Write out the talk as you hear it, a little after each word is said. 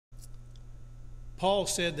Paul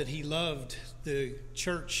said that he loved the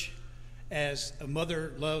church as a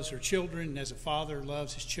mother loves her children, as a father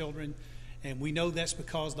loves his children. And we know that's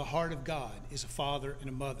because the heart of God is a father and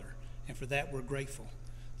a mother. And for that, we're grateful.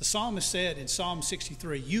 The psalmist said in Psalm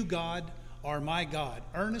 63, "You, God, are my God.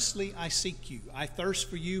 Earnestly I seek you. I thirst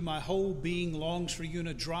for you. My whole being longs for you in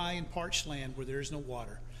a dry and parched land where there is no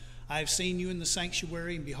water. I have seen you in the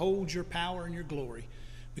sanctuary, and behold your power and your glory.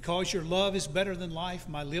 Because your love is better than life,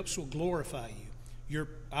 my lips will glorify you.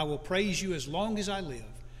 I will praise you as long as I live,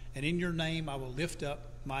 and in your name I will lift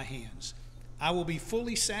up my hands. I will be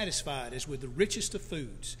fully satisfied as with the richest of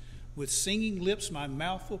foods. With singing lips my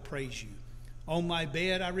mouth will praise you. On my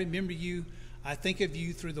bed I remember you. I think of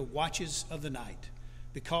you through the watches of the night.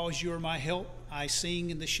 Because you are my help, I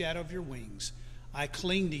sing in the shadow of your wings. I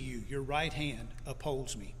cling to you. Your right hand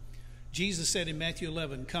upholds me." Jesus said in Matthew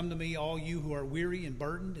 11, "Come to me, all you who are weary and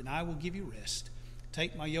burdened, and I will give you rest.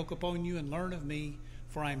 Take my yoke upon you and learn of me,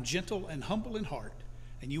 for I am gentle and humble in heart,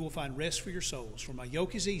 and you will find rest for your souls. For my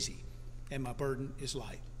yoke is easy and my burden is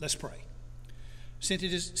light." Let's pray.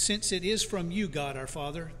 Since it is from you, God our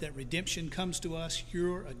Father, that redemption comes to us,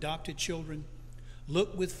 your adopted children,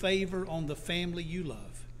 look with favor on the family you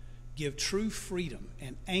love. Give true freedom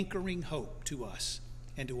and anchoring hope to us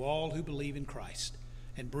and to all who believe in Christ,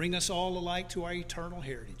 and bring us all alike to our eternal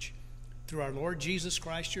heritage. Through our Lord Jesus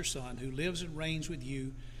Christ, your Son, who lives and reigns with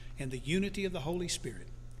you in the unity of the Holy Spirit,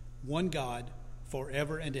 one God,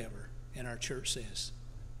 forever and ever. And our church says,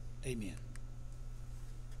 amen.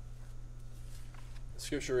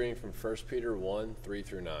 Scripture reading from 1 Peter 1, 3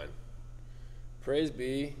 through 9. Praise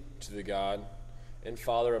be to the God and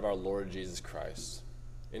Father of our Lord Jesus Christ.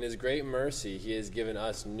 In his great mercy, he has given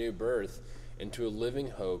us new birth into a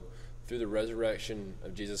living hope through the resurrection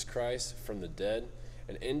of Jesus Christ from the dead,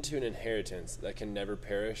 and into an inheritance that can never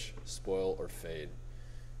perish, spoil, or fade.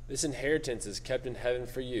 This inheritance is kept in heaven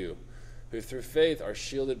for you, who through faith are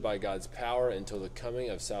shielded by God's power until the coming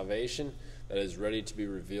of salvation that is ready to be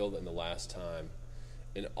revealed in the last time.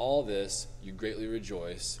 In all this you greatly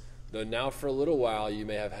rejoice, though now for a little while you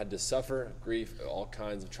may have had to suffer grief at all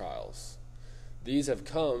kinds of trials. These have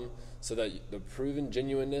come so that the proven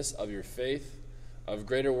genuineness of your faith, of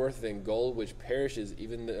greater worth than gold which perishes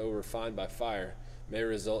even though refined by fire, may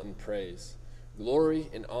result in praise, glory,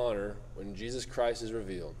 and honor when Jesus Christ is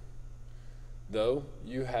revealed. Though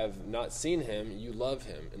you have not seen him, you love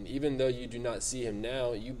him, and even though you do not see him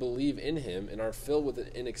now, you believe in him and are filled with an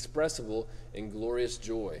inexpressible and glorious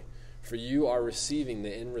joy, for you are receiving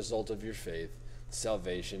the end result of your faith, the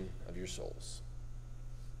salvation of your souls.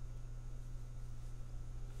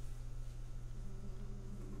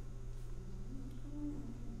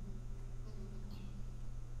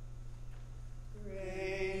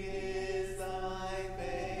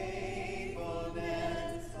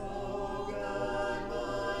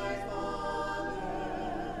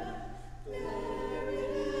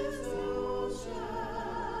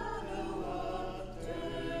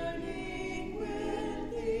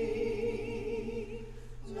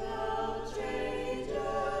 Change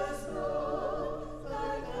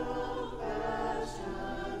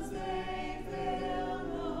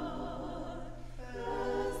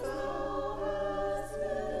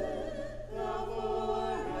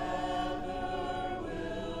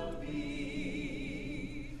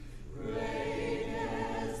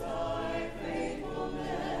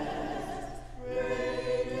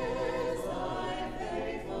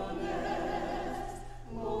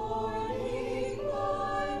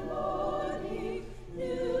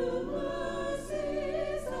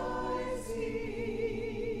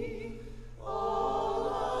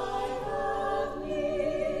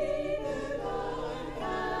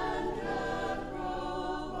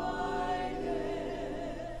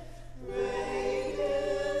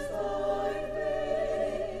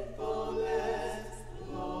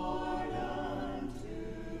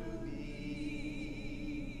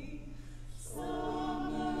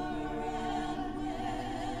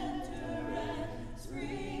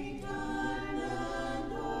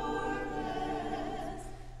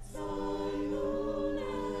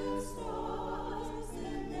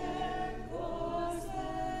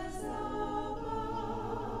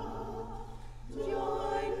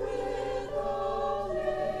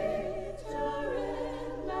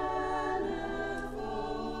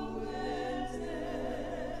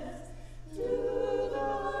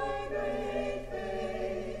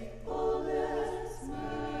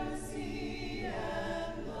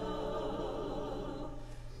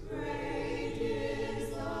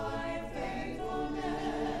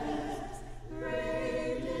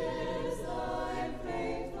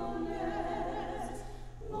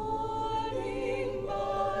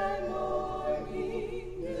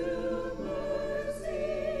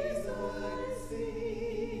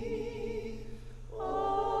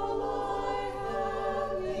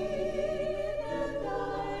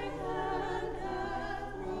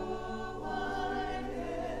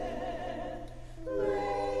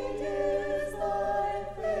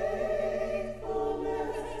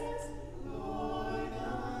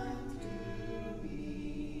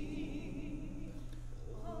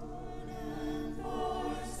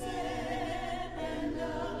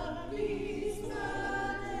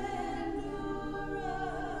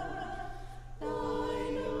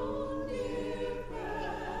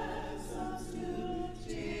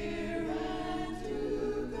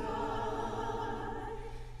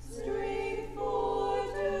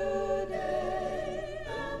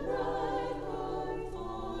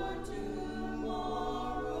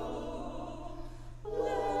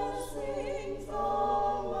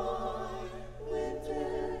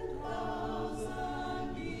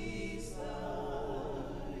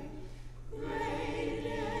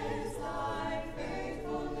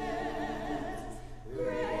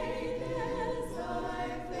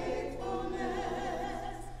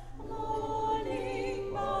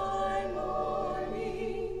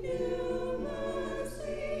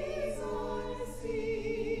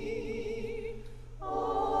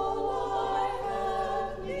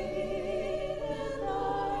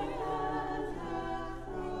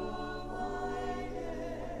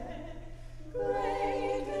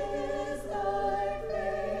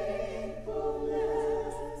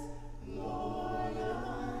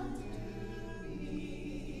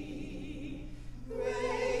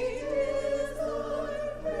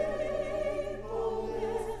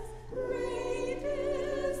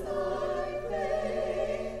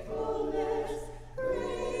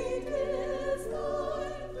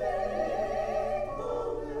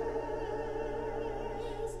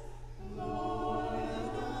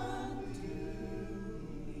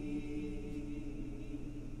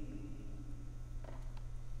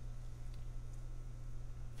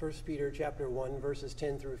 1 Peter chapter 1, verses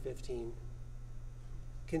 10 through 15.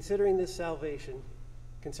 Concerning this salvation,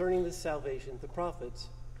 the prophets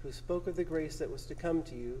who spoke of the grace that was to come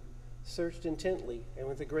to you searched intently and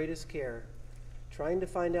with the greatest care, trying to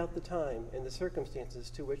find out the time and the circumstances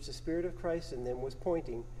to which the Spirit of Christ in them was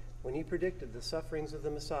pointing when he predicted the sufferings of the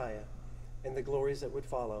Messiah and the glories that would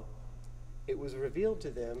follow. It was revealed to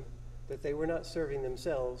them that they were not serving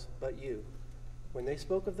themselves, but you, when they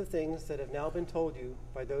spoke of the things that have now been told you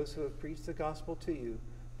by those who have preached the gospel to you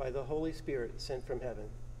by the Holy Spirit sent from heaven.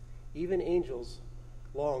 Even angels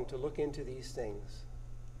long to look into these things.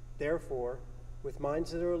 Therefore, with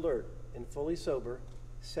minds that are alert and fully sober,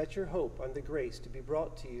 set your hope on the grace to be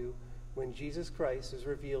brought to you when Jesus Christ is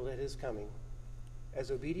revealed at his coming.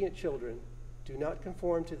 As obedient children, do not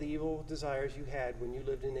conform to the evil desires you had when you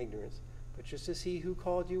lived in ignorance, but just as he who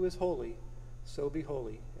called you is holy, so be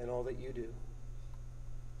holy in all that you do.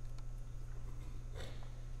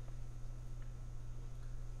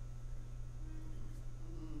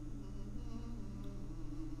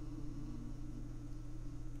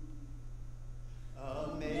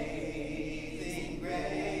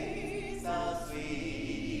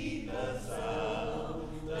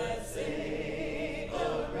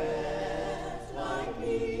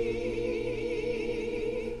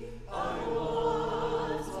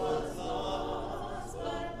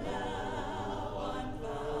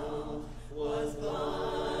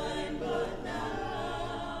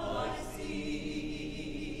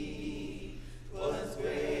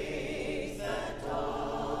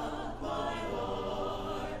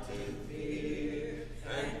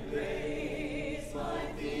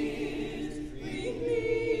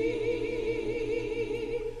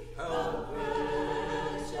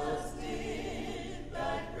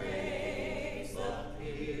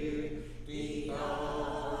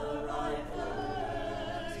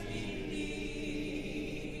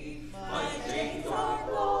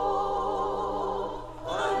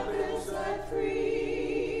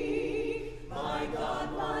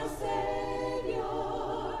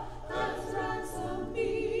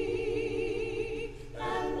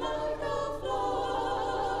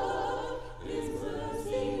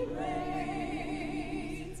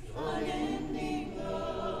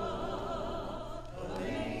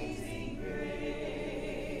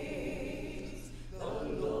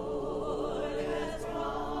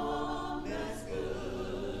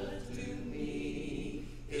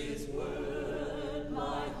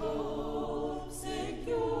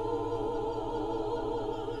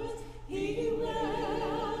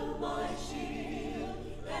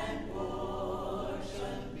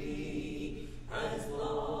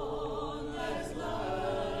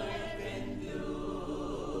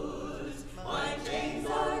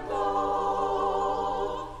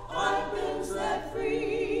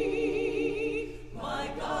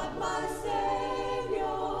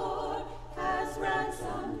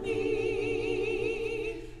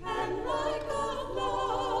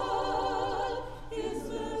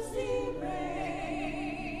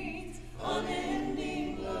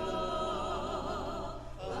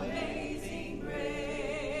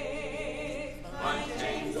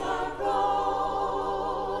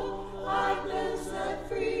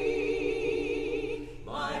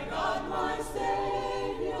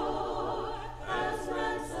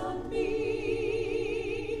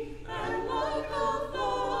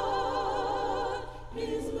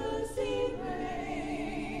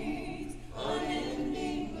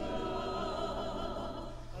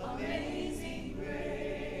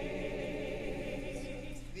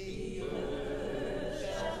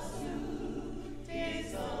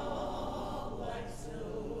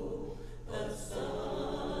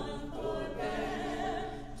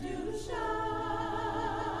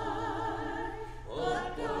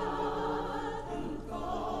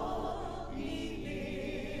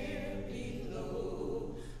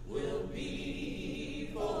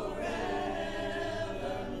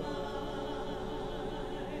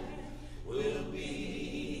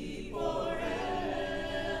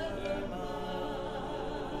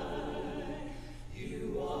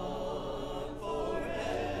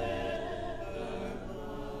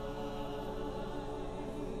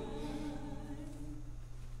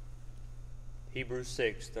 Hebrews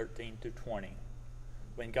 6:13-20.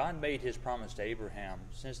 When God made his promise to Abraham,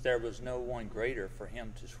 since there was no one greater for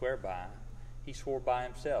him to swear by, he swore by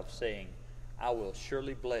himself, saying, I will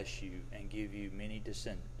surely bless you and give you many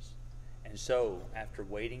descendants. And so, after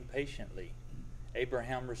waiting patiently,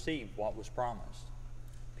 Abraham received what was promised.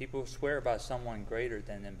 People swear by someone greater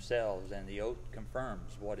than themselves, and the oath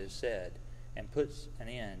confirms what is said and puts an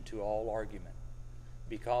end to all argument.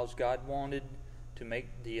 Because God wanted To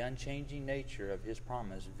make the unchanging nature of his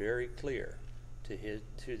promise very clear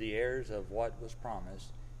to the heirs of what was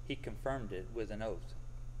promised, he confirmed it with an oath.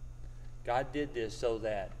 God did this so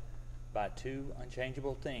that by two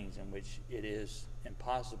unchangeable things in which it is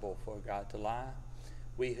impossible for God to lie,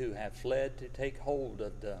 we who have fled to take hold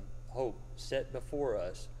of the hope set before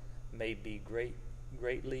us may be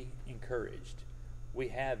greatly encouraged. We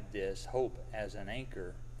have this hope as an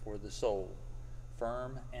anchor for the soul,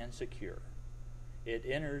 firm and secure. It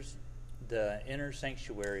enters the inner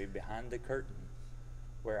sanctuary behind the curtain,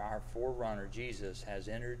 where our forerunner Jesus has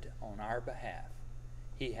entered on our behalf.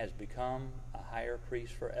 He has become a higher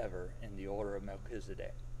priest forever in the order of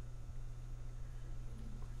Melchizedek.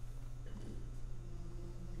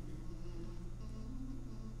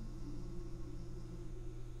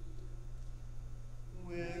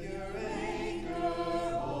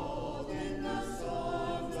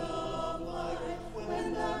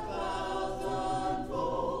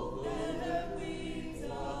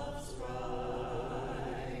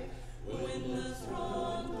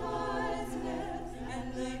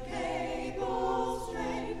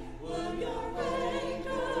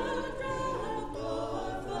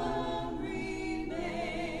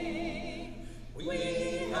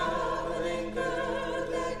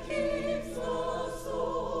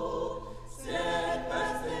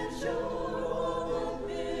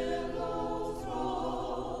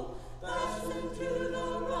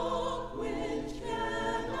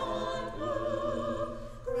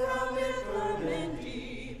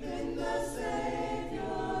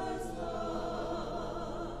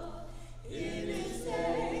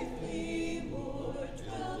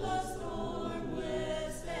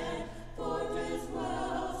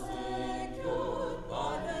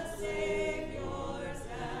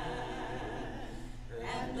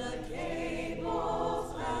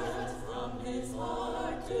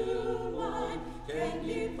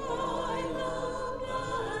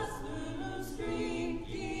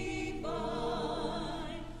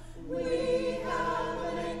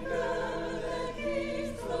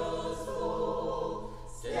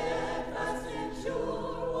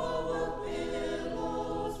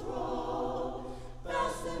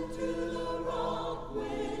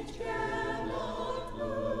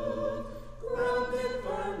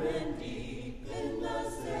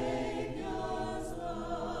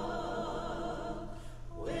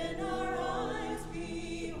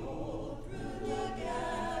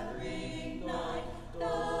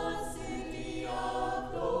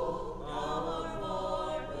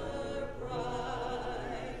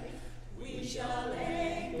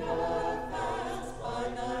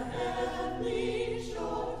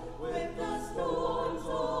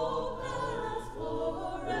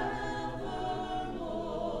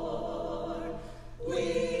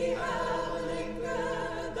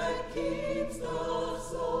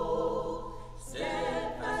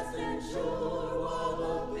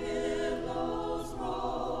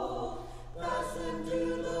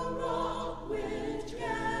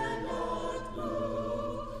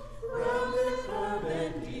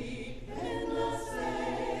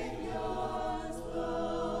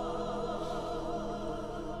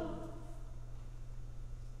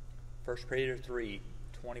 First Peter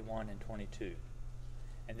 3:21 and 22.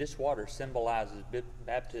 And this water symbolizes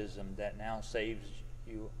baptism that now saves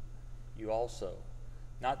you also.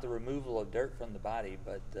 Not the removal of dirt from the body,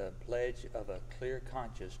 but the pledge of a clear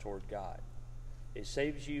conscience toward God. It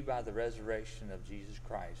saves you by the resurrection of Jesus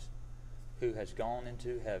Christ, who has gone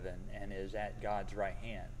into heaven and is at God's right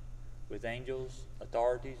hand, with angels,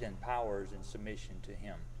 authorities, and powers in submission to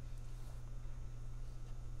him.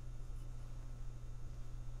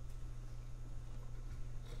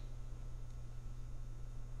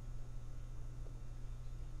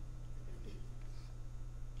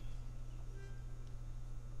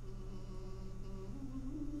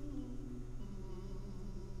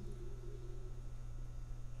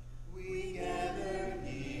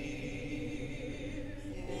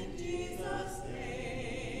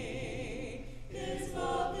 His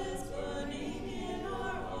love is burning in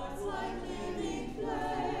our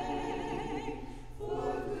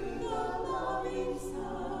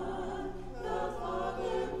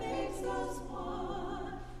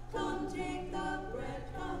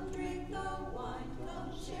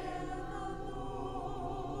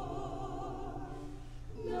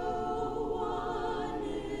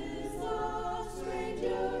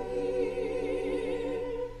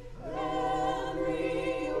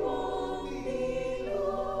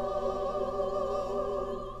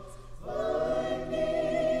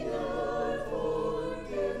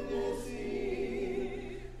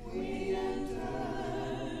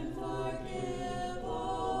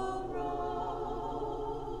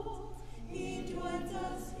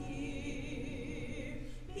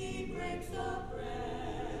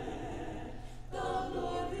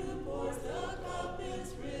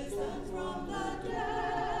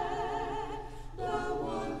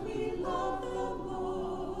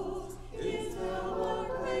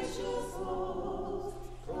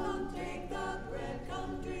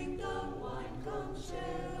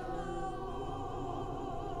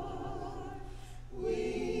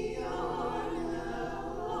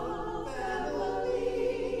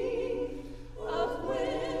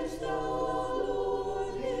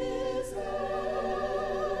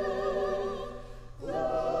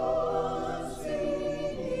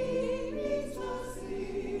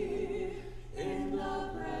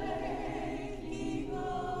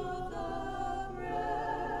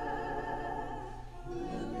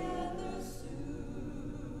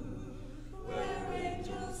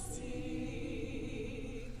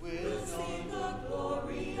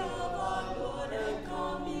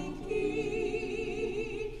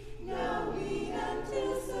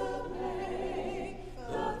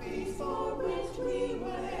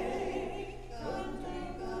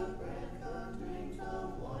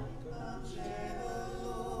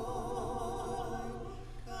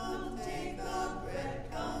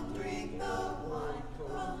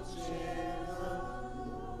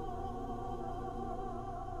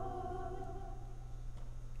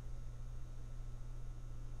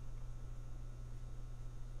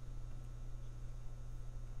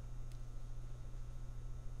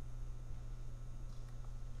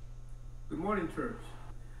morning, church.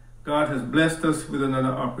 God has blessed us with another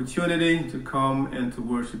opportunity to come and to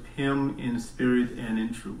worship Him in spirit and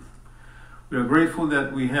in truth. We are grateful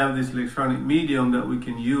that we have this electronic medium that we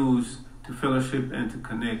can use to fellowship and to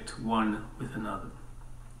connect one with another.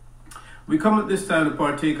 We come at this time to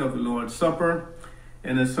partake of the Lord's Supper,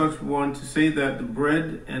 and as such we want to say that the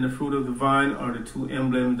bread and the fruit of the vine are the two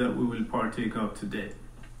emblems that we will partake of today.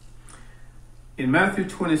 In Matthew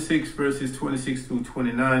 26, verses 26 through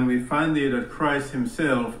 29, we find there that Christ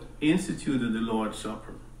Himself instituted the Lord's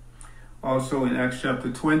Supper. Also in Acts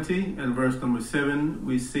chapter 20 and verse number 7,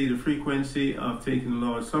 we see the frequency of taking the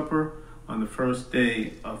Lord's Supper on the first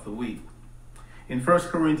day of the week. In 1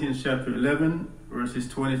 Corinthians chapter 11, verses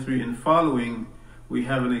 23 and following, we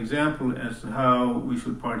have an example as to how we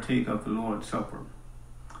should partake of the Lord's Supper.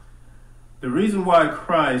 The reason why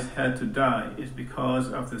Christ had to die is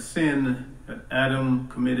because of the sin that Adam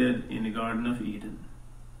committed in the Garden of Eden.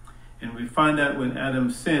 And we find that when Adam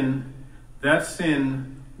sinned, that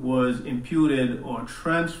sin was imputed or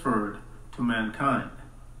transferred to mankind.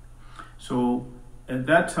 So at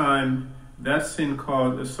that time, that sin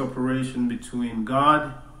caused a separation between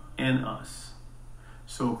God and us.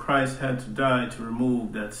 So Christ had to die to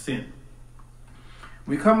remove that sin.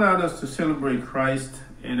 We come now just to celebrate Christ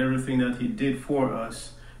and everything that He did for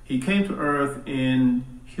us. He came to earth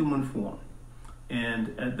in human form.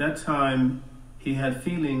 And at that time, He had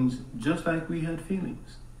feelings just like we had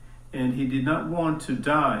feelings. And He did not want to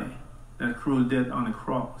die that cruel death on the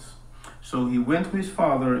cross. So He went to His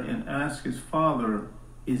Father and asked His Father,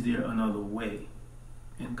 is there another way?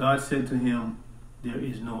 And God said to Him, there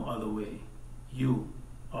is no other way. You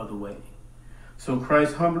are the way. So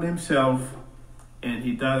Christ humbled Himself and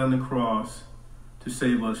He died on the cross to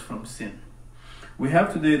save us from sin. We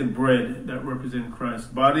have today the bread that represents Christ's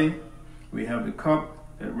body. We have the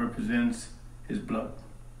cup that represents His blood.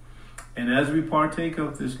 And as we partake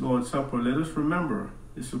of this Lord's Supper, let us remember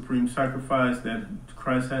the supreme sacrifice that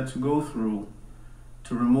Christ had to go through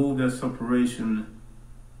to remove that separation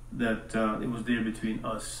that it was there between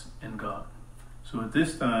us and God. So at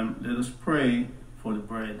this time, let us pray for the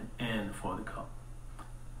bread and for the cup.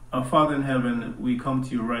 Our Father in heaven, we come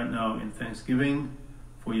to You right now in thanksgiving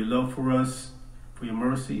for Your love for us, for Your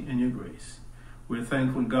mercy and Your grace. We're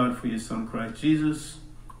thankful, God, for Your Son, Christ Jesus,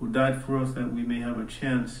 who died for us that we may have a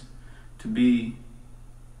chance to be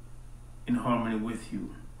in harmony with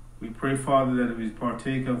You. We pray, Father, that as we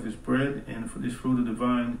partake of this bread and for this fruit of the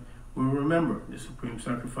vine, we'll remember the supreme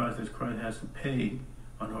sacrifice that Christ has to pay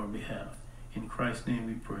on our behalf. In Christ's name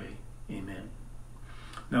we pray. Amen.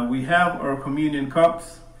 Now we have our communion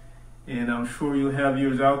cups, and I'm sure you have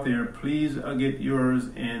yours out there. Please get yours,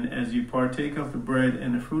 and as you partake of the bread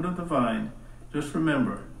and the fruit of the vine, just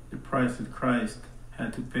remember the price that Christ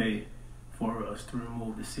had to pay for us to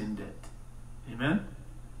remove the sin debt. Amen?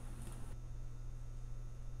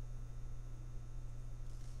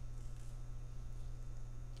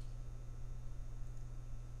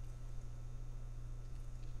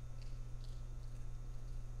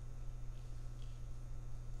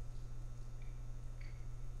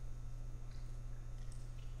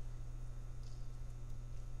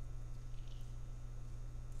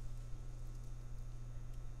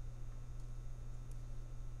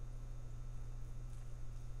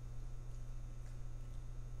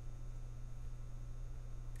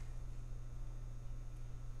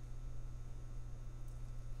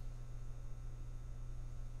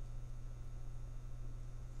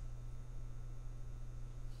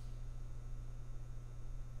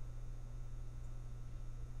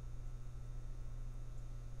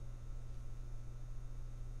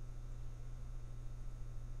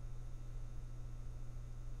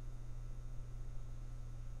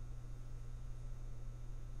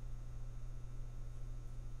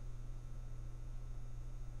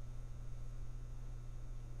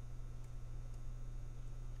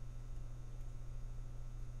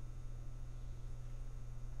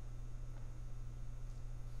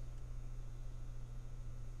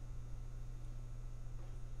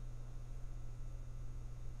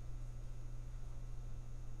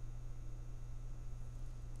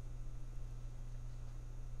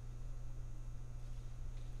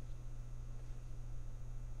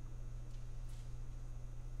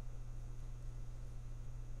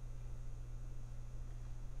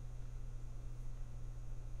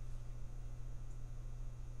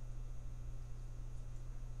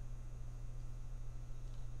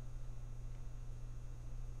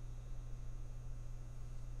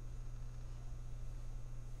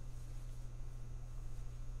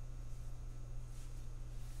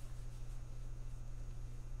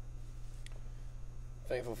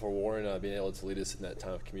 Thankful for Warren being able to lead us in that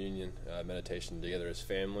time of communion, meditation together as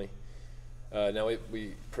family. Now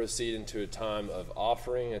we proceed into a time of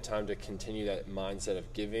offering, a time to continue that mindset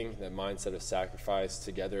of giving, that mindset of sacrifice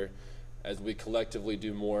together, as we collectively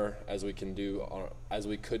do more as we could do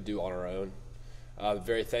on our own.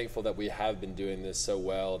 Very thankful that we have been doing this so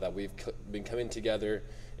well, that we've been coming together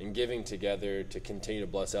and giving together to continue to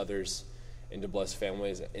bless others and to bless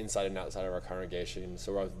families inside and outside of our congregation.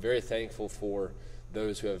 So we're very thankful for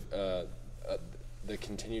those who have the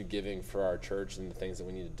continued giving for our church and the things that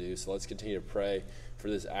we need to do. So let's continue to pray for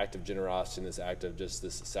this act of generosity and this act of just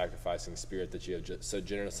this sacrificing spirit that you have so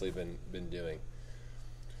generously been doing.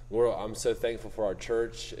 Lord, I'm so thankful for our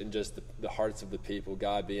church and just the hearts of the people,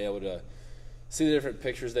 God, being able to see the different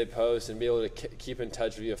pictures they post and be able to keep in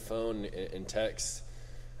touch via phone and text.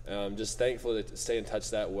 Just thankful to stay in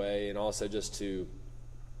touch that way, and also just to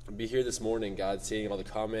be here this morning, God, seeing all the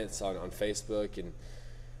comments on Facebook.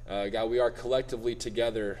 And God, we are collectively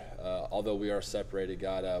together, although we are separated,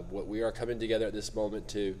 God. We are coming together at this moment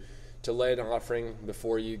to lay an offering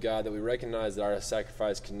before you, God, that we recognize that our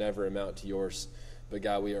sacrifice can never amount to yours. But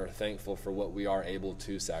God, we are thankful for what we are able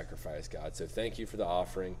to sacrifice, God. So thank you for the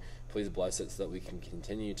offering. Please bless it so that we can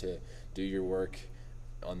continue to do your work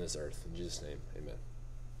on this earth. In Jesus' name, amen.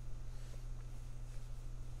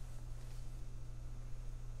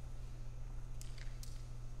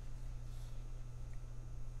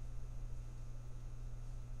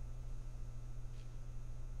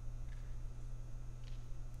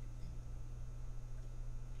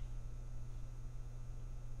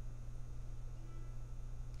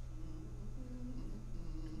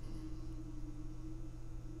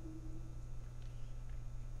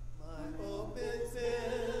 My hope is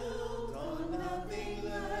built on nothing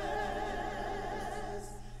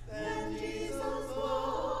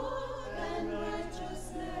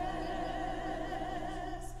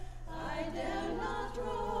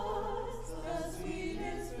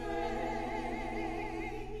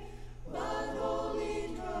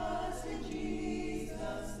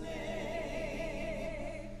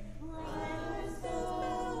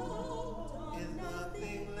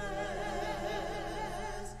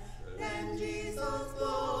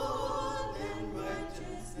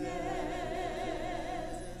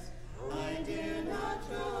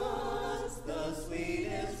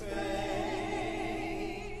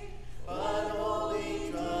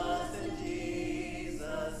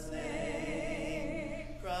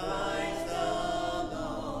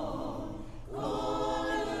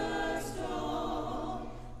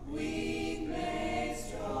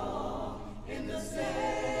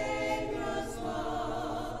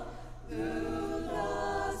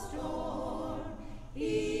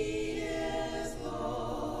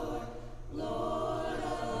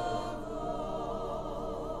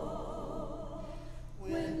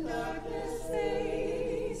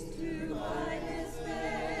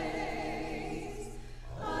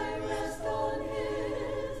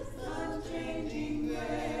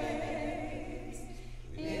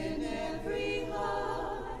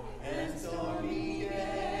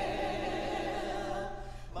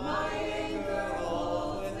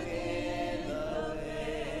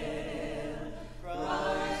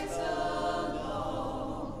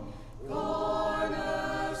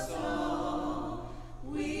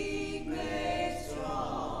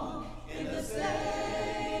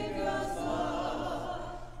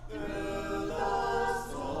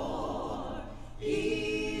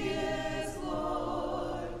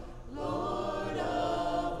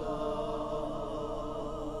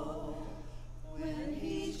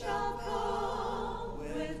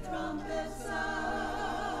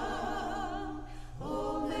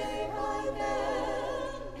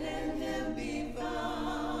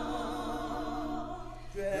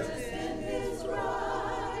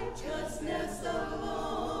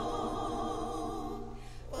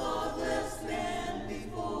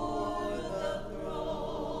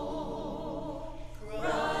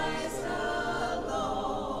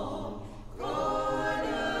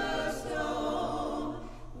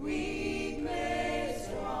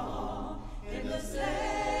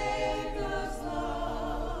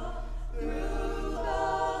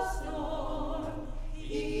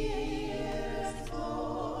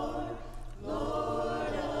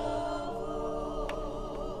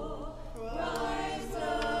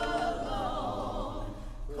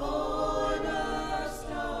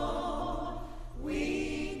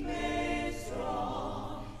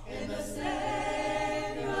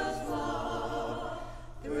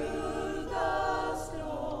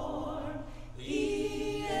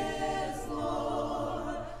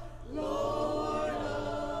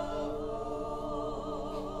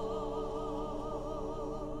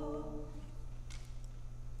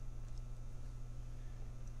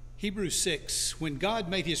Hebrews 6, when God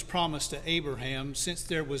made his promise to Abraham, since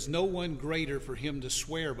there was no one greater for him to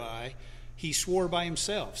swear by, he swore by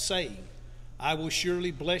himself, saying, I will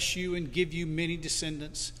surely bless you and give you many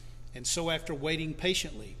descendants. And so after waiting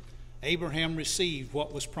patiently, Abraham received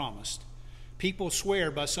what was promised. People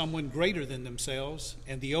swear by someone greater than themselves,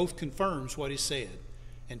 and the oath confirms what is said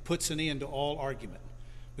and puts an end to all argument.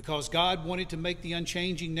 Because God wanted to make the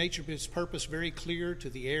unchanging nature of his purpose very clear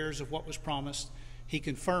to the heirs of what was promised, he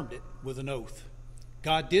confirmed it with an oath.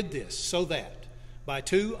 God did this so that, by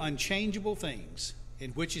two unchangeable things,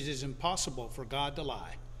 in which it is impossible for God to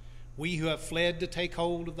lie, we who have fled to take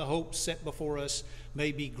hold of the hope set before us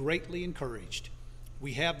may be greatly encouraged.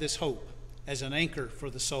 We have this hope as an anchor for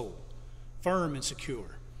the soul, firm and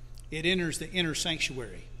secure. It enters the inner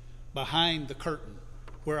sanctuary, behind the curtain,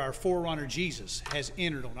 where our forerunner Jesus has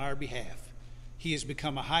entered on our behalf. He has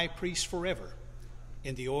become a high priest forever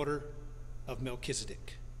in the order of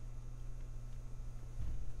Melchizedek.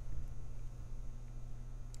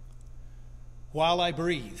 While I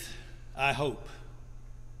breathe, I hope.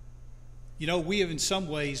 You know, we have in some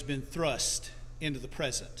ways been thrust into the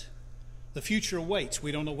present. The future awaits.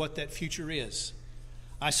 We don't know what that future is.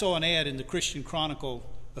 I saw an ad in the Christian Chronicle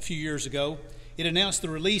a few years ago. It announced the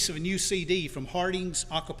release of a new CD from Harding's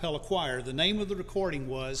a cappella choir. The name of the recording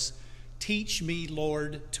was Teach Me,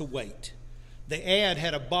 Lord, to Wait. The ad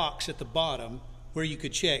had a box at the bottom where you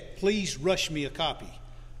could check, please rush me a copy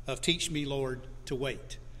of Teach Me, Lord, to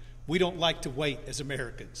Wait. We don't like to wait as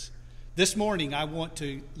Americans. This morning, I want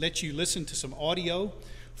to let you listen to some audio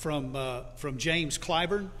from James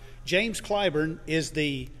Clyburn. James Clyburn is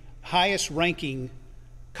the highest-ranking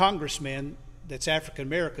congressman that's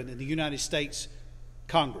African-American in the United States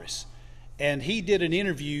Congress. And he did an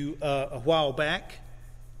interview a while back,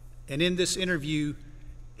 and in this interview,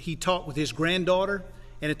 he talked with his granddaughter,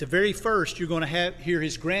 and at the very first, you're going to hear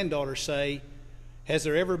his granddaughter say, has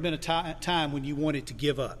there ever been a time when you wanted to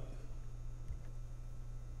give up?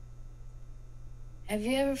 Have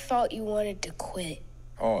you ever felt you wanted to quit?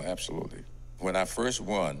 Oh, absolutely. When I first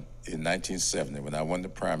won in 1970, when I won the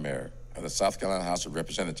primary of the South Carolina House of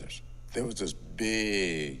Representatives, there was this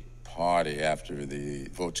big party after the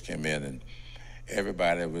votes came in, and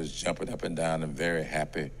everybody was jumping up and down and very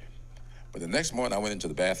happy. But the next morning, I went into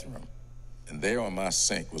the bathroom, and there on my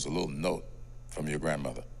sink was a little note from your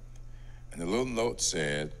grandmother. And the little note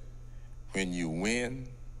said, when you win,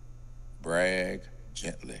 brag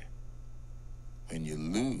gently. When you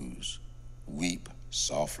lose, weep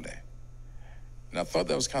softly. And I thought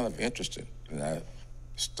that was kind of interesting, and I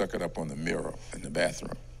stuck it up on the mirror in the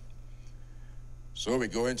bathroom. So we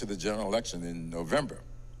go into the general election in November,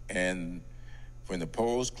 and when the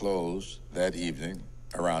polls closed that evening,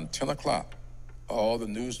 around 10 o'clock, all the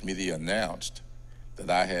news media announced that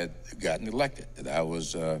I had gotten elected, that I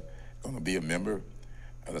was going to be a member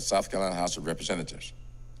of the South Carolina House of Representatives.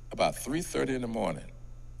 About 3:30 in the morning,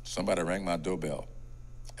 somebody rang my doorbell,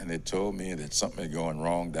 and they told me that something had gone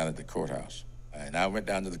wrong down at the courthouse. And I went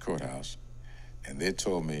down to the courthouse, and they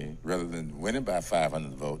told me, rather than winning by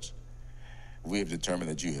 500 votes, we have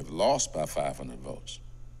determined that you have lost by 500 votes.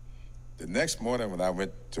 The next morning when I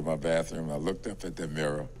went to my bathroom, I looked up at the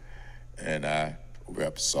mirror, and I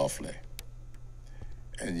wept softly.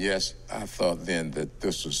 And yes, I thought then that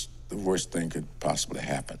this was the worst thing could possibly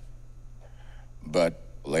happen. But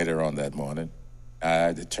later on that morning,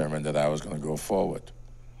 I determined that I was going to go forward.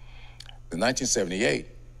 In 1978,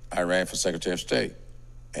 I ran for Secretary of State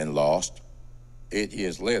and lost. 8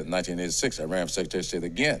 years later, in 1986, I ran for Secretary of State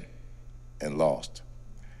again and lost.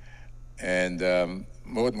 And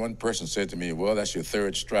more than one person said to me, well, that's your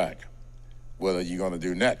third strike. What are you going to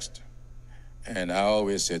do next? And I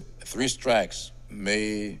always said, 3 strikes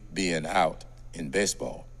may be an out in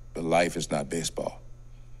baseball, but life is not baseball.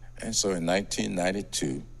 And so in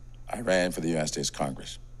 1992, I ran for the United States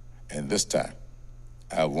Congress. And this time,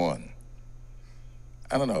 I won.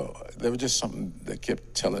 I don't know, there was just something that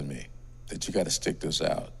kept telling me that you got to stick this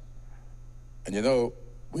out. And you know,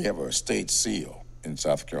 we have our state seal in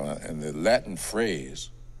South Carolina, and the Latin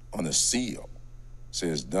phrase on the seal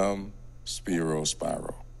says, Dum Spiro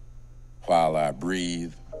Spiro. While I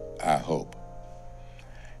breathe, I hope.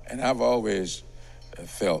 And I've always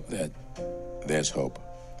felt that there's hope.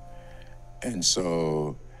 And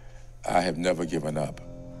so I have never given up.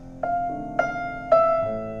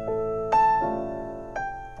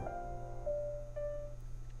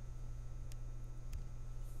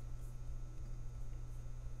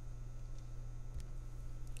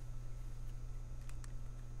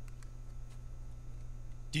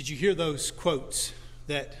 Did you hear those quotes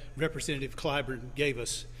that Representative Clyburn gave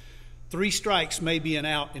us? 3 strikes may be an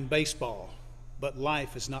out in baseball, but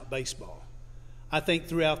life is not baseball. I think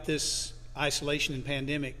throughout this isolation and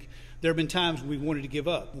pandemic, there have been times when we wanted to give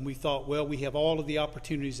up, when we thought, well, we have all of the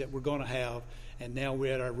opportunities that we're going to have, and now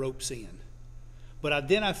we're at our rope's end. But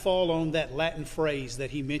then I fall on that Latin phrase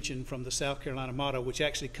that he mentioned from the South Carolina motto, which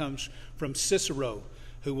actually comes from Cicero,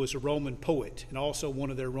 who was a Roman poet and also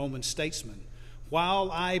one of their Roman statesmen.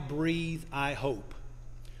 While I breathe, I hope.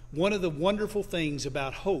 One of the wonderful things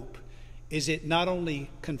about hope is it not only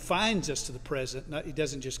confines us to the present, it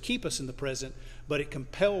doesn't just keep us in the present, but it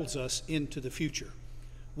compels us into the future.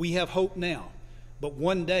 We have hope now, but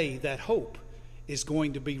one day that hope is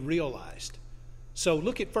going to be realized. So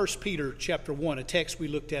look at 1 Peter chapter 1, a text we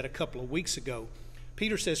looked at a couple of weeks ago.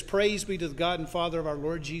 Peter says, "Praise be to the God and Father of our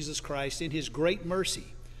Lord Jesus Christ. In his great mercy,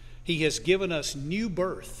 he has given us new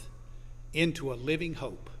birth into a living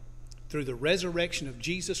hope through the resurrection of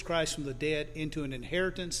Jesus Christ from the dead into an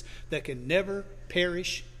inheritance that can never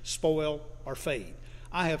perish, spoil, or fade."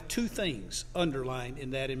 I have two things underlined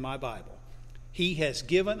in that in my Bible. He has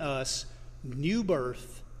given us new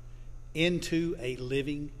birth into a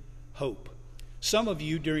living hope. Some of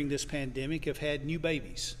you during this pandemic have had new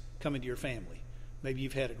babies come into your family. Maybe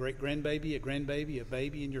you've had a great-grandbaby, a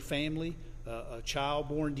baby in your family, a child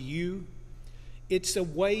born to you. It's a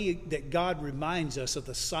way that God reminds us of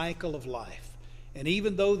the cycle of life. And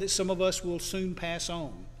even though that some of us will soon pass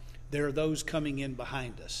on, there are those coming in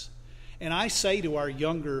behind us. And I say to our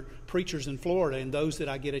younger preachers in Florida and those that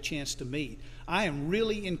I get a chance to meet, I am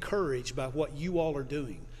really encouraged by what you all are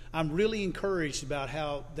doing. I'm really encouraged about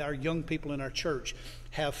how our young people in our church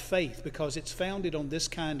have faith, because it's founded on this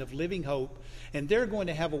kind of living hope, and they're going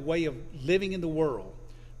to have a way of living in the world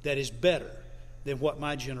that is better than what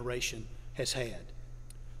my generation has had.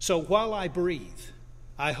 So while I breathe,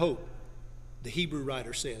 I hope, the Hebrew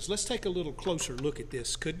writer says. Let's take a little closer look at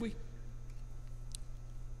this, could we?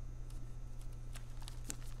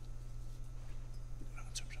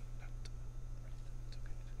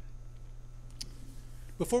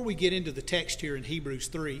 Before we get into the text here in Hebrews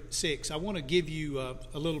 3:6, I want to give you a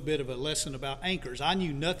little bit of a lesson about anchors. I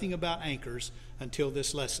knew nothing about anchors until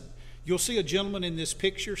this lesson. You'll see a gentleman in this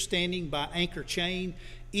picture standing by anchor chain.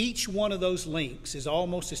 Each one of those links is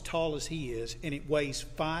almost as tall as he is, and it weighs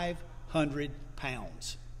 500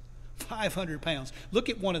 pounds. 500 pounds. Look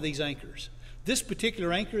at one of these anchors. This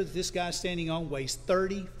particular anchor that this guy's standing on weighs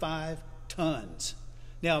 35 tons.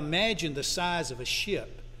 Now imagine the size of a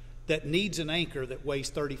ship that needs an anchor that weighs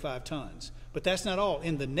 35 tons. But that's not all.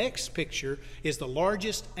 In the next picture is the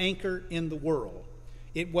largest anchor in the world.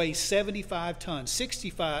 It weighs 75 tons.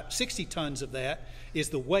 60 tons of that is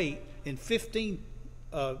the weight, and 15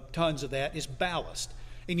 tons of that is ballast.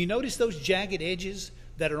 And you notice those jagged edges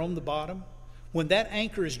that are on the bottom? When that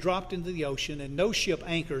anchor is dropped into the ocean, and no ship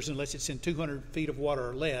anchors unless it's in 200 feet of water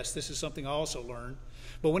or less, this is something I also learned,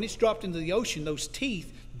 but when it's dropped into the ocean, those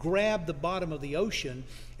teeth grab the bottom of the ocean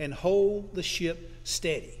and hold the ship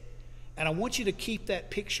steady. And I want you to keep that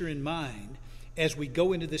picture in mind as we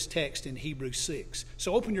go into this text in Hebrews 6.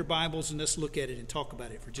 So open your Bibles and let's look at it and talk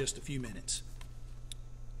about it for just a few minutes.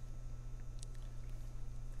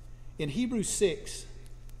 In Hebrews 6,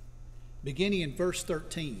 beginning in verse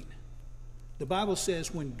 13, the Bible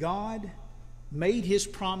says, when God made his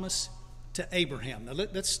promise to Abraham. Now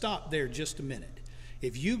let's stop there just a minute.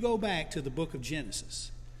 If you go back to the book of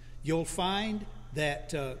Genesis, you'll find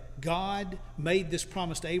that God made this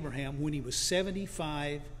promise to Abraham when he was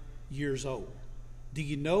 75 years old. Do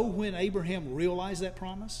you know when Abraham realized that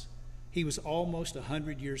promise? He was almost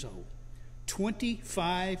 100 years old.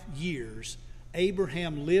 25 years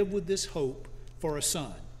Abraham lived with this hope for a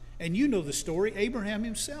son. And you know the story. Abraham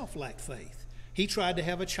himself lacked faith. He tried to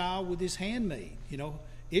have a child with his handmaid,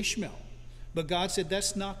 Ishmael. But God said,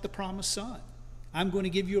 that's not the promised son. I'm going to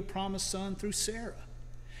give you a promised son through Sarah.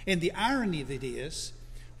 And the irony of it is,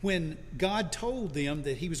 when God told them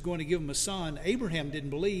that he was going to give them a son, Abraham didn't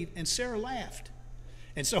believe, and Sarah laughed.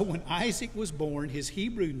 And so when Isaac was born, his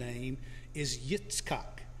Hebrew name is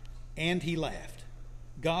Yitzchak, and he laughed.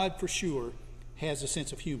 God for sure has a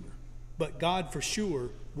sense of humor, but God for sure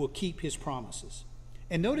will keep his promises.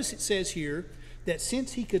 And notice it says here that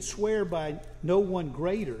since he could swear by no one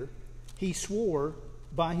greater, he swore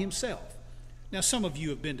by himself. Now, some of you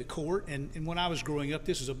have been to court, and when I was growing up,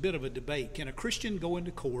 this was a bit of a debate. Can a Christian go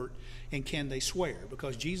into court, and can they swear?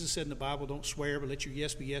 Because Jesus said in the Bible, don't swear, but let your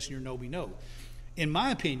yes be yes and your no be no. In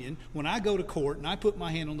my opinion, when I go to court and I put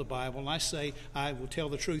my hand on the Bible and I say I will tell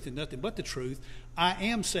the truth and nothing but the truth, I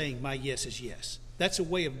am saying my yes is yes. That's a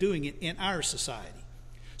way of doing it in our society.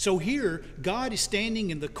 So here, God is standing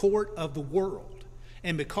in the court of the world.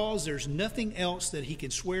 And because there's nothing else that he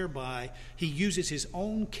can swear by, he uses his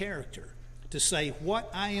own character to say what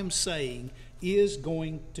I am saying is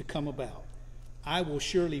going to come about. I will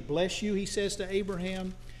surely bless you, he says to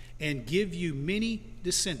Abraham, and give you many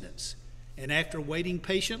descendants. And after waiting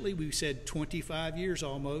patiently, we said 25 years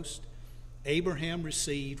almost, Abraham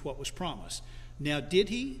received what was promised. Now, did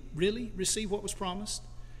he really receive what was promised?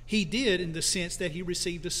 He did, in the sense that he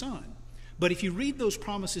received a son. But if you read those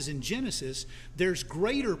promises in Genesis, there's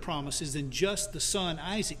greater promises than just the son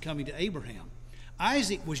Isaac coming to Abraham.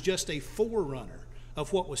 Isaac was just a forerunner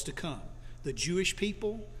of what was to come. The Jewish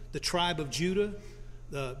people, the tribe of Judah,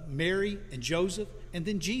 Mary and Joseph, and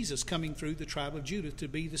then Jesus coming through the tribe of Judah to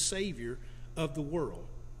be the Savior of the world.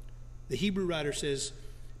 The Hebrew writer says,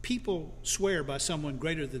 people swear by someone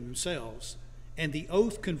greater than themselves, and the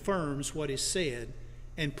oath confirms what is said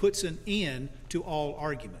and puts an end to all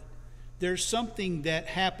argument. There's something that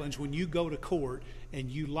happens when you go to court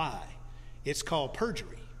and you lie. It's called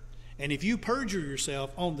perjury. And if you perjure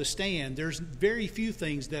yourself on the stand, there's very few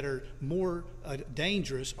things that are more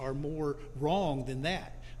dangerous or more wrong than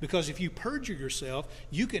that. Because if you perjure yourself,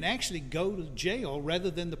 you can actually go to jail rather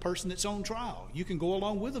than the person that's on trial. You can go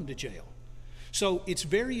along with them to jail. So it's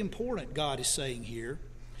very important, God is saying here,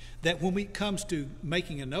 that when it comes to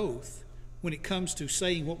making an oath, when it comes to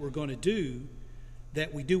saying what we're going to do,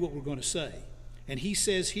 that we do what we're going to say. And he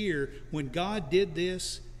says here, when God did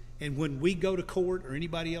this, and when we go to court or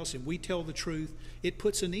anybody else and we tell the truth, it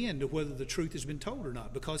puts an end to whether the truth has been told or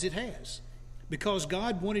not, because it has. Because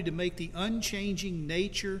God wanted to make the unchanging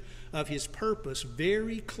nature of his purpose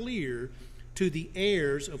very clear to the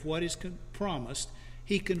heirs of what is promised,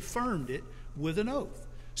 he confirmed it with an oath.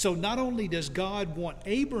 So not only does God want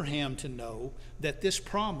Abraham to know that this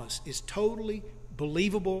promise is totally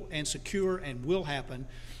believable and secure and will happen,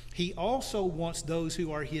 he also wants those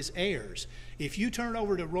who are his heirs. If you turn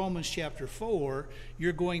over to Romans chapter 4,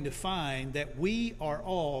 you're going to find that we are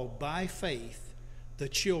all, by faith, the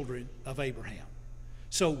children of Abraham.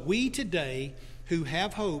 So we today who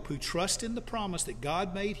have hope, who trust in the promise that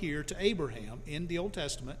God made here to Abraham in the Old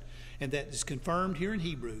Testament, and that is confirmed here in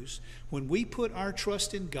Hebrews, when we put our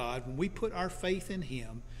trust in God, when we put our faith in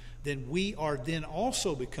him, then we are then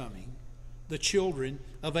also becoming the children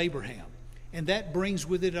of Abraham. And that brings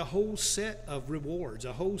with it a whole set of rewards,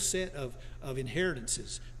 a whole set of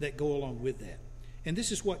inheritances that go along with that. And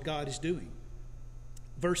this is what God is doing.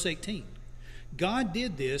 Verse 18, God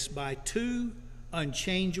did this by two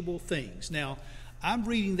unchangeable things. Now, I'm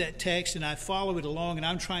reading that text and I follow it along and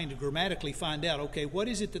I'm trying to grammatically find out, okay, what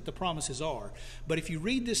is it that the promises are? But if you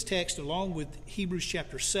read this text along with Hebrews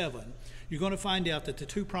chapter 7, you're going to find out that the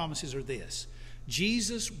two promises are this.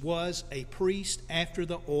 Jesus was a priest after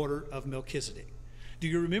the order of Melchizedek. Do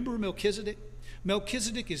you remember Melchizedek?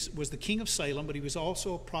 Melchizedek was the king of Salem, but he was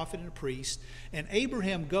also a prophet and a priest. And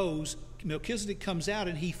Melchizedek comes out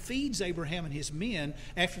and he feeds Abraham and his men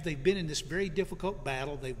after they've been in this very difficult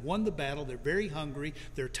battle. They've won the battle. They're very hungry.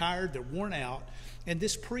 They're tired. They're worn out. And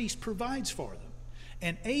this priest provides for them.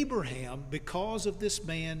 And Abraham, because of this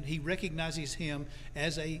man, he recognizes him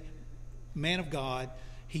as a man of God.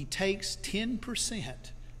 He takes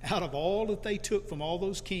 10% out of all that they took from all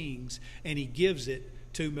those kings, and he gives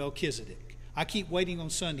it to Melchizedek. I keep waiting on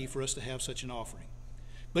Sunday for us to have such an offering.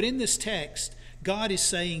 But in this text, God is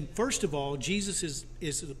saying, first of all, Jesus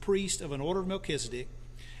is the priest of an order of Melchizedek.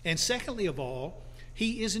 And secondly of all,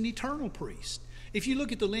 he is an eternal priest. If you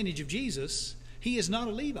look at the lineage of Jesus, he is not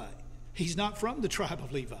a Levite. He's not from the tribe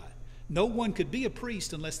of Levi. No one could be a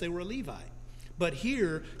priest unless they were a Levite. But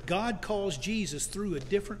here, God calls Jesus through a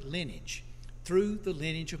different lineage, through the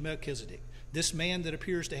lineage of Melchizedek. This man that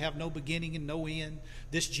appears to have no beginning and no end,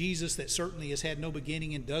 this Jesus that certainly has had no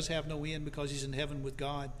beginning and does have no end because he's in heaven with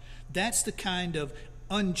God. That's the kind of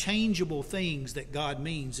unchangeable things that God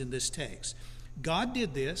means in this text. God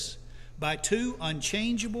did this by two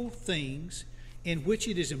unchangeable things in which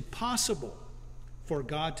it is impossible for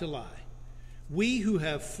God to lie. We who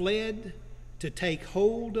have fled to take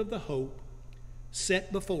hold of the hope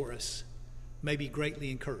set before us may be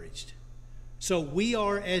greatly encouraged. So we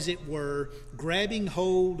are, as it were, grabbing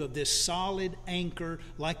hold of this solid anchor,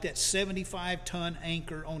 like that 75-ton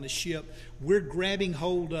anchor on the ship. We're grabbing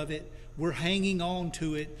hold of it. We're hanging on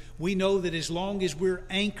to it. We know that as long as we're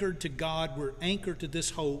anchored to God, we're anchored to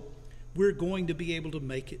this hope, we're going to be able to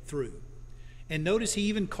make it through. And notice he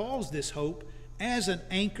even calls this hope as an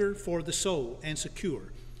anchor for the soul and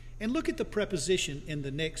secure. And look at the preposition in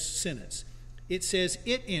the next sentence. It says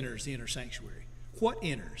it enters the inner sanctuary. What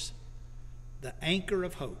enters? The anchor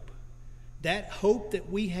of hope. That hope that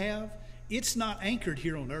we have, it's not anchored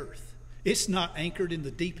here on earth. It's not anchored in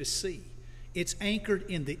the deepest sea. It's anchored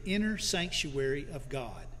in the inner sanctuary of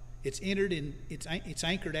God. It's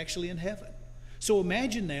anchored actually in heaven. So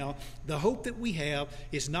imagine now, the hope that we have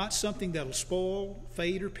is not something that'll spoil,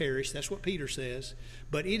 fade, or perish. That's what Peter says.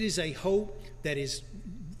 But it is a hope that is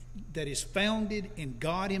founded in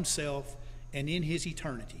God himself and in his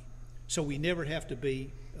eternity. So we never have to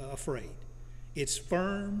be afraid. It's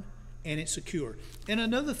firm and it's secure. And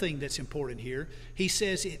another thing that's important here, he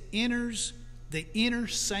says it enters the inner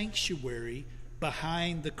sanctuary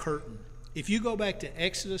behind the curtain. If you go back to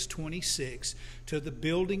Exodus 26, to the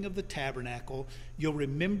building of the tabernacle, you'll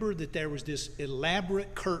remember that there was this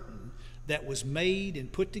elaborate curtain that was made and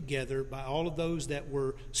put together by all of those that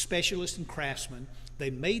were specialists and craftsmen. They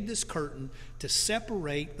made this curtain to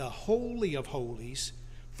separate the Holy of Holies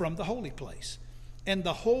from the holy place. And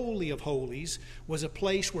the Holy of Holies was a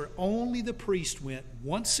place where only the priest went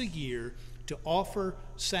once a year to offer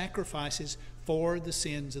sacrifices for the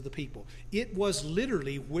sins of the people. It was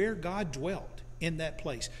literally where God dwelt, in that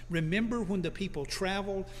place. Remember, when the people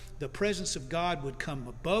traveled, the presence of God would come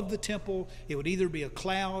above the temple. It would either be a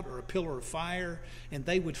cloud or a pillar of fire, and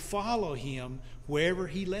they would follow him wherever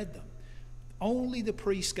he led them. Only the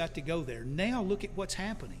priests got to go there. Now look at what's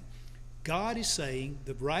happening. God is saying,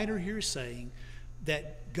 the writer here is saying,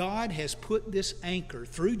 that God has put this anchor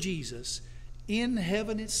through Jesus in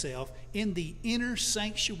heaven itself, in the inner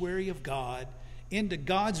sanctuary of God, into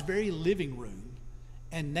God's very living room.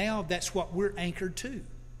 And now that's what we're anchored to.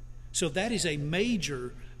 So that is a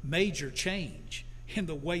major, major change in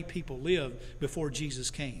the way people lived before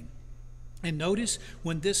Jesus came. And notice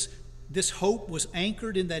when this hope was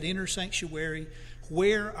anchored in that inner sanctuary,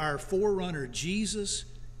 where our forerunner Jesus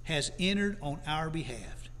has entered on our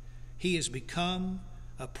behalf. He has become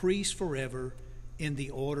a priest forever in the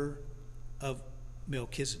order of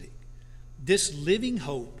Melchizedek. This living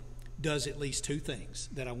hope does at least two things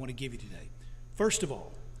that I want to give you today. First of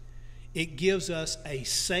all, it gives us a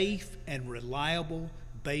safe and reliable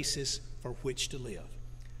basis for which to live.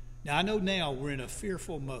 Now, I know now we're in a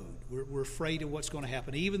fearful mode. We're afraid of what's going to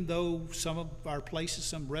happen. Even though some of our places,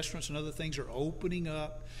 some restaurants and other things are opening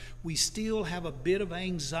up, we still have a bit of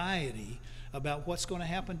anxiety about what's going to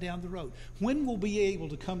happen down the road. When will we be able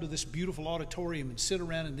to come to this beautiful auditorium and sit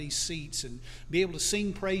around in these seats and be able to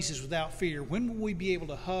sing praises without fear? When will we be able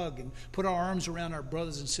to hug and put our arms around our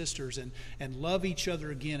brothers and sisters and love each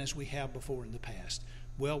other again as we have before in the past?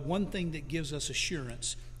 Well, one thing that gives us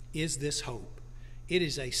assurance is this hope. It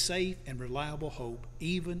is a safe and reliable hope,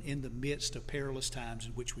 even in the midst of perilous times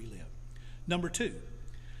in which we live. Number two,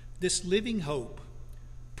 this living hope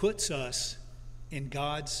puts us in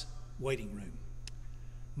God's waiting room.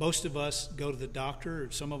 Most of us go to the doctor,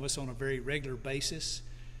 or some of us on a very regular basis,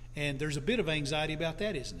 and there's a bit of anxiety about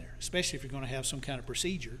that, isn't there? Especially if you're going to have some kind of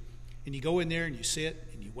procedure. And you go in there and you sit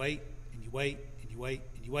and you wait and you wait and you wait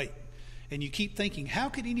and you wait. And you keep thinking, how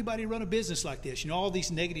could anybody run a business like this? You know, all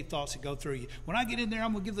these negative thoughts that go through you. When I get in there,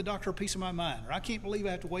 I'm going to give the doctor a piece of my mind. Or I can't believe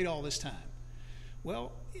I have to wait all this time.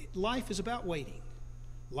 Well, life is about waiting.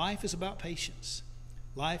 Life is about patience.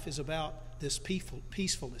 Life is about this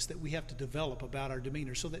peacefulness that we have to develop about our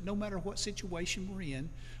demeanor so that no matter what situation we're in,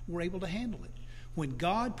 we're able to handle it. When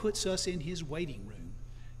God puts us in his waiting room,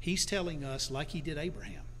 he's telling us, like he did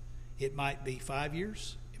Abraham, it might be 5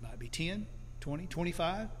 years, it might be 10, 20,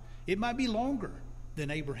 25, it might be longer than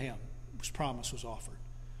Abraham's promise was offered.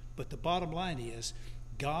 But the bottom line is,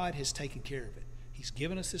 God has taken care of it. He's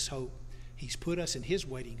given us this hope. He's put us in his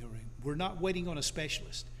waiting room. We're not waiting on a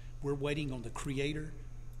specialist. We're waiting on the creator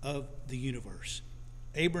of the universe.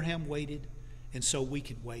 Abraham waited, and so we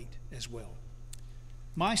can wait as well.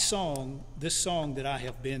 My song, this song that I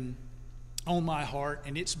have been on my heart,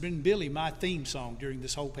 and it's been Billy, my theme song during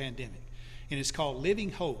this whole pandemic. And it's called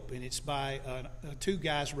Living Hope, and it's by two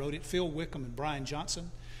guys wrote it, Phil Wickham and Brian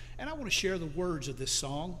Johnson. And I want to share the words of this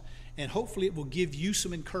song, and hopefully it will give you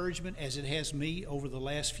some encouragement as it has me over the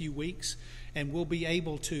last few weeks. And we'll be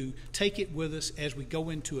able to take it with us as we go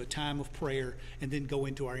into a time of prayer and then go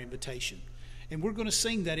into our invitation. And we're going to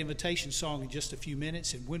sing that invitation song in just a few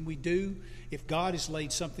minutes. And when we do, if God has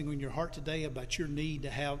laid something on your heart today about your need to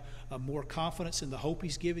have more confidence in the hope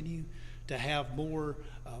he's given you, to have more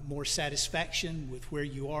satisfaction with where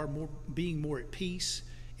you are, being more at peace,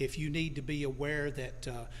 if you need to be aware that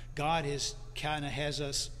God has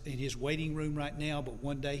us in his waiting room right now, but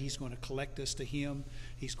one day he's going to collect us to him.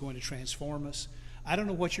 He's going to transform us. I don't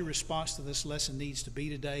know what your response to this lesson needs to be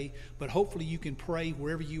today, but hopefully you can pray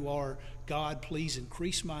wherever you are. God, please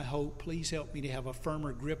increase my hope. Please help me to have a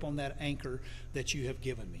firmer grip on that anchor that you have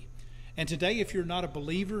given me. And today, if you're not a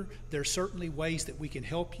believer, there are certainly ways that we can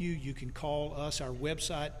help you. You can call us, our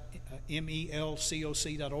website,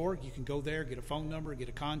 melcoc.org. You can go there, get a phone number, get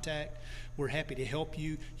a contact. We're happy to help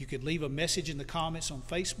you. You could leave a message in the comments on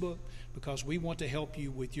Facebook, because we want to help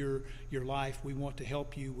you with your life. We want to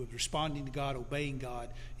help you with responding to God, obeying God,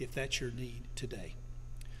 if that's your need today.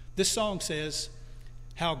 This song says,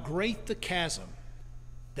 "How great the chasm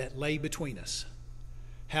that lay between us.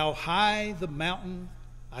 How high the mountain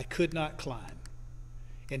I could not climb.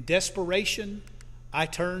 In desperation, I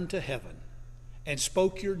turned to heaven and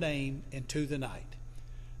spoke your name into the night.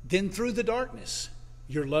 Then through the darkness,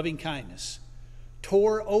 your loving kindness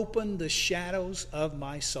tore open the shadows of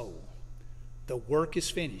my soul. The work is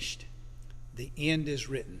finished. The end is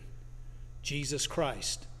written. Jesus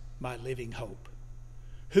Christ, my living hope."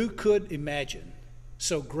 Who could imagine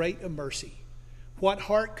so great a mercy? What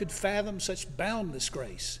heart could fathom such boundless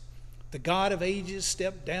grace? The God of ages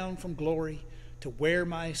stepped down from glory to wear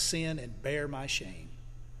my sin and bear my shame.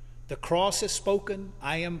 The cross has spoken,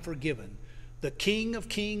 I am forgiven. The King of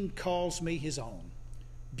Kings calls me his own.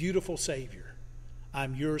 Beautiful Savior,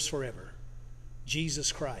 I'm yours forever.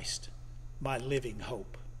 Jesus Christ, my living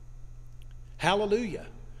hope. Hallelujah,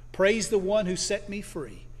 praise the one who set me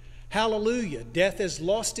free. Hallelujah, death has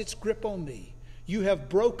lost its grip on me. You have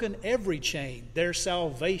broken every chain, there's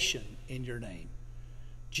salvation in your name.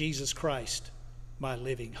 Jesus Christ, my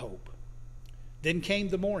living hope. Then came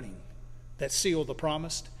the morning that sealed the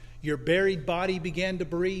promised. Your buried body began to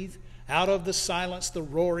breathe. Out of the silence, the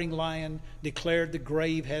roaring lion declared the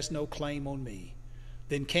grave has no claim on me.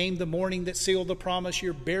 Then came the morning that sealed the promise.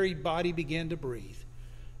 Your buried body began to breathe.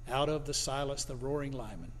 Out of the silence, the roaring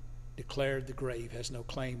lion declared the grave has no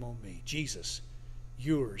claim on me. Jesus,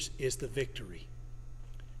 yours is the victory.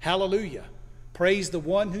 Hallelujah, praise the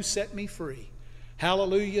one who set me free.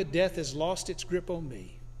 Hallelujah, death has lost its grip on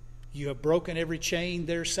me. You have broken every chain,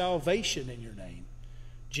 there's salvation in your name.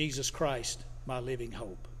 Jesus Christ, my living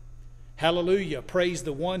hope. Hallelujah, praise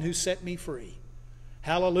the one who set me free.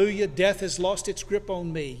 Hallelujah, death has lost its grip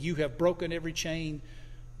on me. You have broken every chain,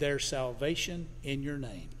 there's salvation in your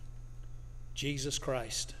name. Jesus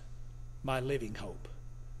Christ, my living hope.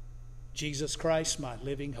 Jesus Christ, my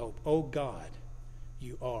living hope. Oh God,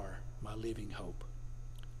 you are my living hope.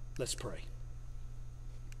 Let's pray.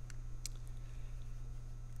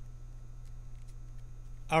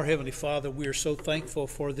 Our Heavenly Father, we are so thankful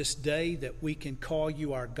for this day that we can call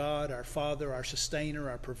you our God, our Father, our Sustainer,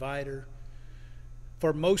 our Provider.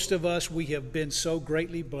 For most of us, we have been so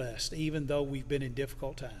greatly blessed, even though we've been in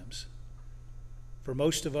difficult times. For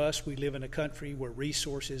most of us, we live in a country where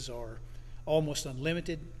resources are almost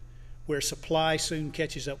unlimited, where supply soon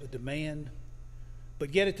catches up with demand.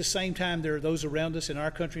 But yet at the same time, there are those around us in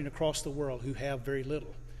our country and across the world who have very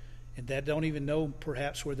little, and that don't even know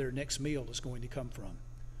perhaps where their next meal is going to come from.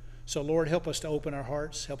 So Lord, help us to open our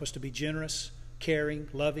hearts, help us to be generous, caring,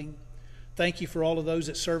 loving. Thank you for all of those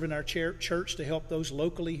that serve in our church to help those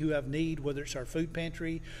locally who have need, whether it's our food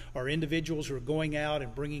pantry or individuals who are going out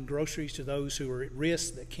and bringing groceries to those who are at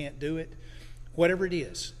risk that can't do it. Whatever it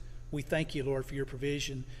is, we thank you, Lord, for your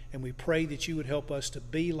provision, and we pray that you would help us to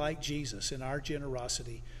be like Jesus in our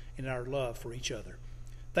generosity and our love for each other.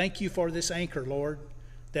 Thank you for this anchor, Lord,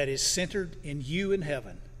 that is centered in you in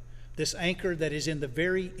heaven, this anchor that is in the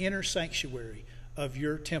very inner sanctuary of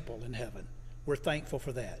your temple in heaven. We're thankful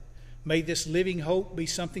for that. May this living hope be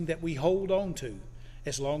something that we hold on to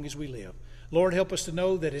as long as we live. Lord, help us to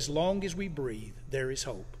know that as long as we breathe, there is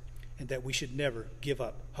hope, and that we should never give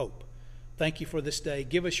up hope. Thank you for this day.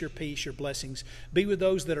 Give us your peace, your blessings. Be with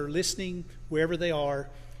those that are listening wherever they are,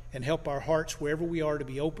 and help our hearts wherever we are to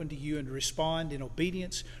be open to you and to respond in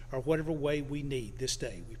obedience or whatever way we need this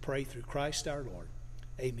day. We pray through Christ our Lord.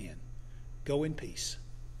 Amen. Go in peace.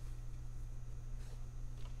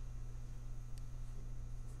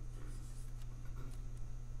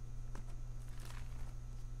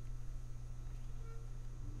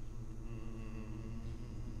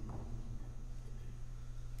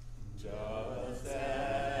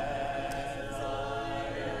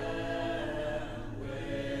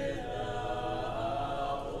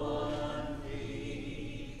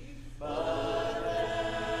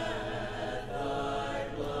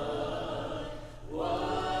 What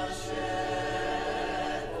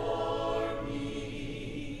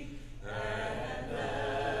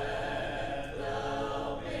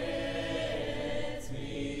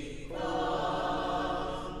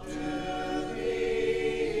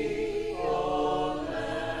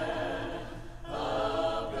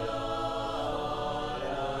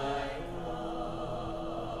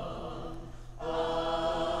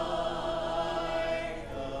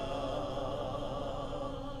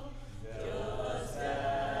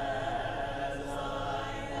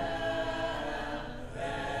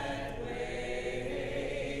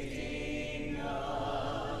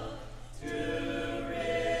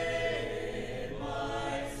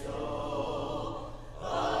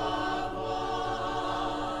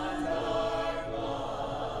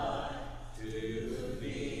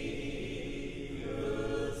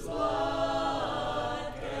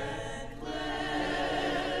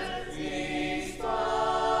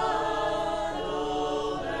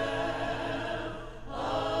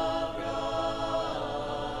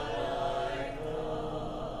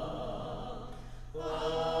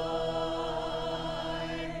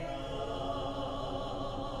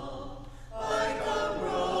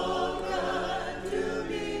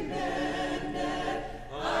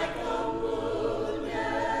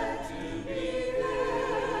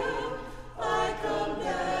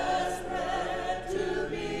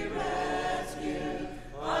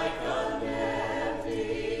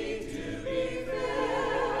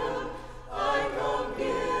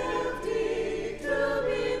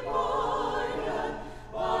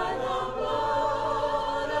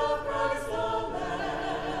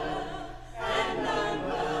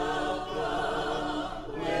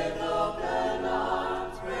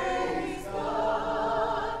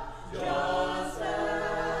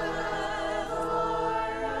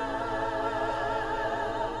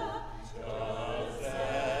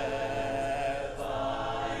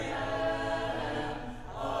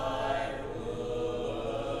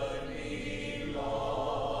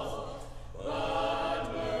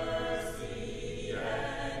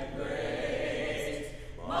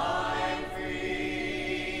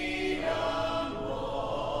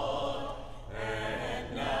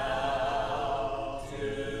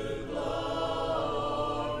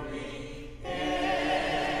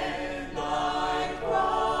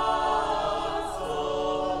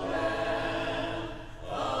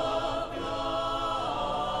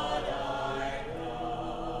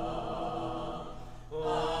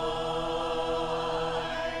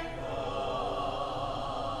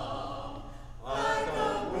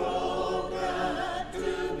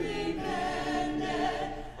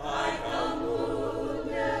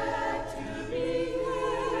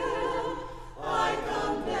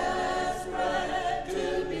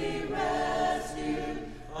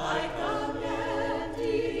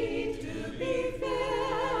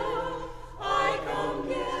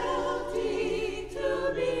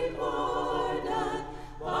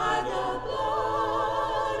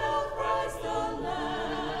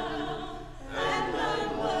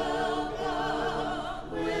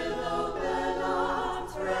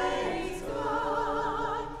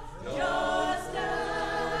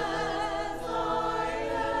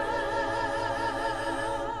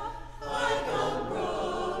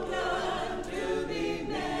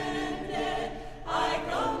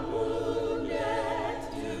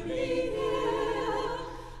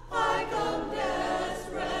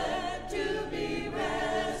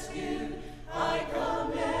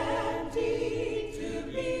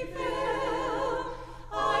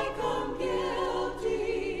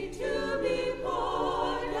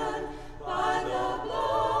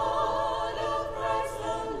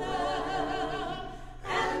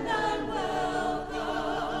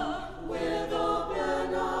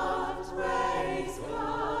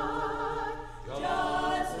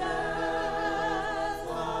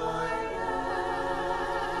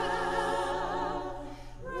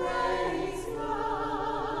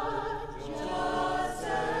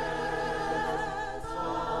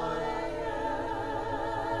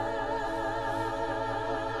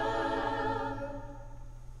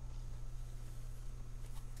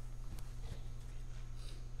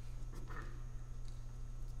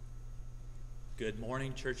Good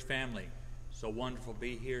morning, church family. So wonderful to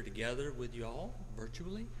be here together with you all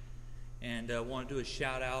virtually. And I want to do a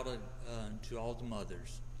shout out to all the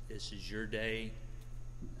mothers. This is your day.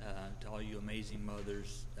 To all you amazing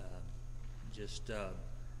mothers,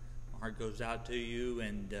 my heart goes out to you,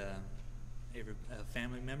 and every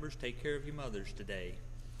family members, take care of your mothers today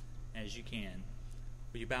as you can.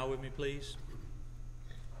 Will you bow with me, please?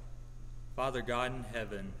 Father God in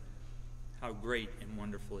heaven, how great and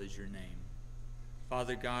wonderful is your name.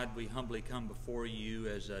 Father God, we humbly come before you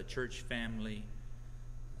as a church family,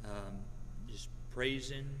 just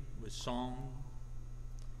praising with song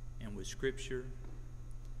and with scripture.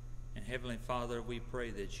 And Heavenly Father, we pray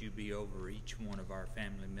that you be over each one of our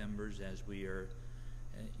family members as we are,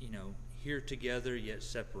 here together yet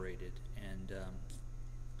separated. And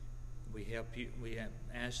we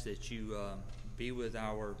ask that you be with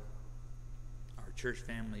our church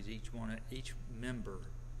families, each member,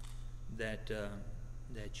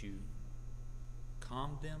 that you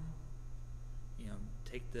calm them,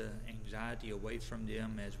 take the anxiety away from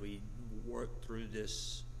them as we work through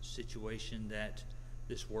this situation that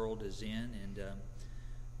this world is in, and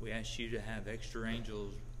we ask you to have extra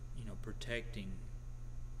angels, protecting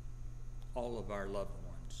all of our loved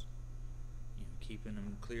ones, keeping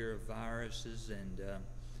them clear of viruses,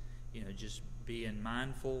 and just being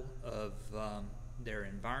mindful of their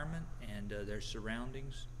environment and their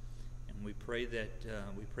surroundings. And we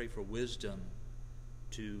pray for wisdom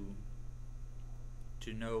to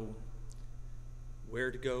know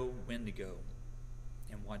where to go, when to go,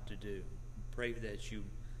 and what to do. Pray that you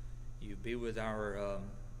be with our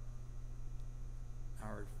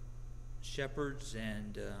shepherds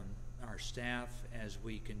and our staff as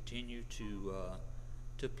we continue to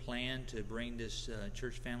plan to bring this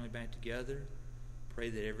church family back together. Pray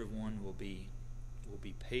that everyone will be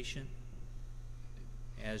patient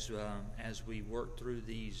as we work through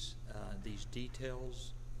these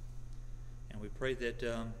details, and we pray that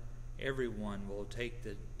everyone will take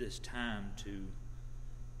this time to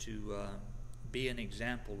be an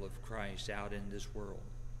example of Christ out in this world.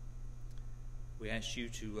 We ask you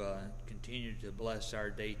to continue to bless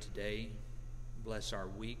our day today, bless our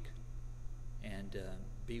week, and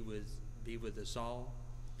be with us all.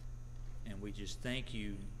 And we just thank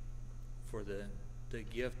you for the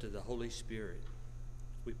gift of the Holy Spirit.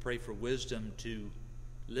 We pray for wisdom to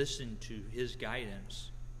listen to his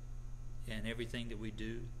guidance in everything that we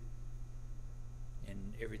do,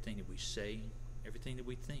 and everything that we say, everything that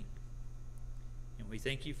we think. And we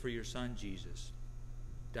thank you for your Son, Jesus,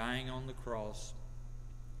 dying on the cross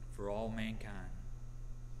for all mankind.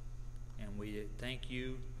 And we thank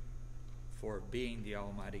you for being the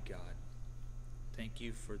Almighty God. Thank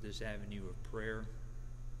you for this avenue of prayer.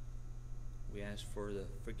 We ask for the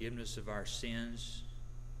forgiveness of our sins.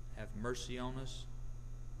 Have mercy on us.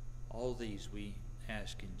 All these we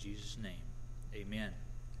ask in Jesus' name. Amen.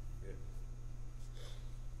 Good.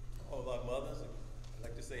 All of our mothers, I'd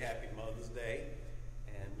like to say Happy Mother's Day,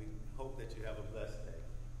 and we hope that you have a blessed day.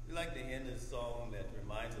 We like to end this song that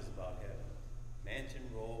reminds us about heaven. Mansion,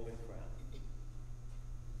 robe, and crown.